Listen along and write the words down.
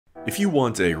If you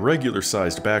want a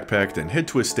regular-sized backpack, then head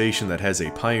to a station that has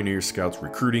a Pioneer Scouts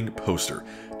recruiting poster.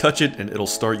 Touch it and it'll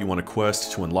start you on a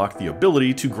quest to unlock the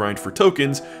ability to grind for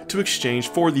tokens to exchange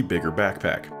for the bigger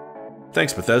backpack.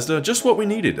 Thanks Bethesda, just what we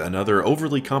needed, another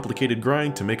overly complicated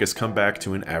grind to make us come back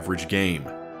to an average game.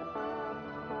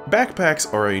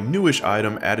 Backpacks are a newish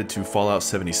item added to Fallout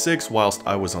 76 whilst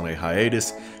I was on a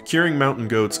hiatus, curing mountain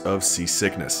goats of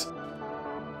seasickness.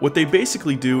 What they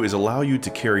basically do is allow you to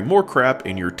carry more crap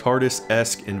in your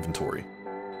TARDIS-esque inventory.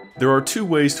 There are two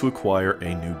ways to acquire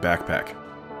a new backpack.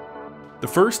 The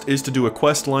first is to do a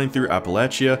quest line through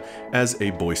Appalachia as a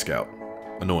Boy Scout.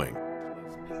 Annoying.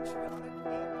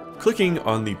 Clicking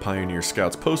on the Pioneer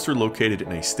Scouts poster located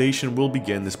in a station will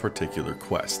begin this particular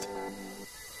quest.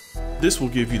 This will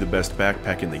give you the best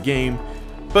backpack in the game,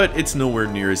 but it's nowhere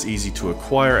near as easy to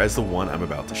acquire as the one I'm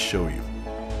about to show you.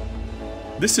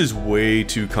 This is way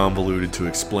too convoluted to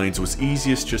explain, so it's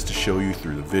easiest just to show you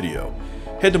through the video.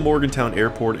 Head to Morgantown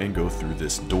Airport and go through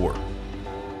this door.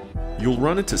 You'll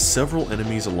run into several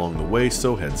enemies along the way,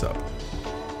 so heads up.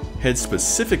 Head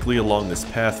specifically along this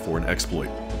path for an exploit.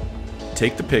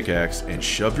 Take the pickaxe and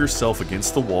shove yourself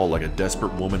against the wall like a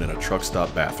desperate woman in a truck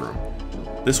stop bathroom.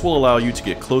 This will allow you to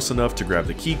get close enough to grab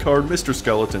the keycard Mr.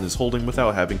 Skeleton is holding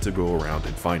without having to go around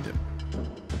and find him.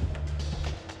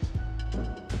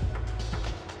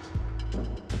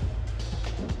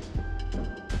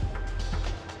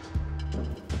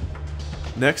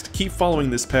 Next, keep following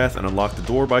this path and unlock the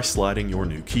door by sliding your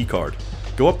new keycard.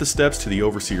 Go up the steps to the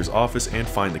Overseer's office and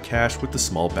find the cache with the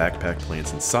small backpack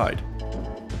plants inside.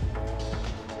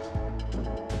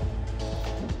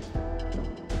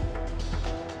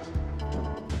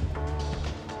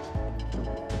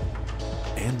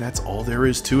 And that's all there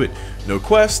is to it. No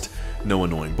quest, no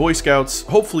annoying Boy Scouts.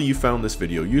 Hopefully you found this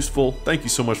video useful. Thank you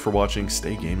so much for watching.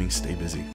 Stay gaming, stay busy.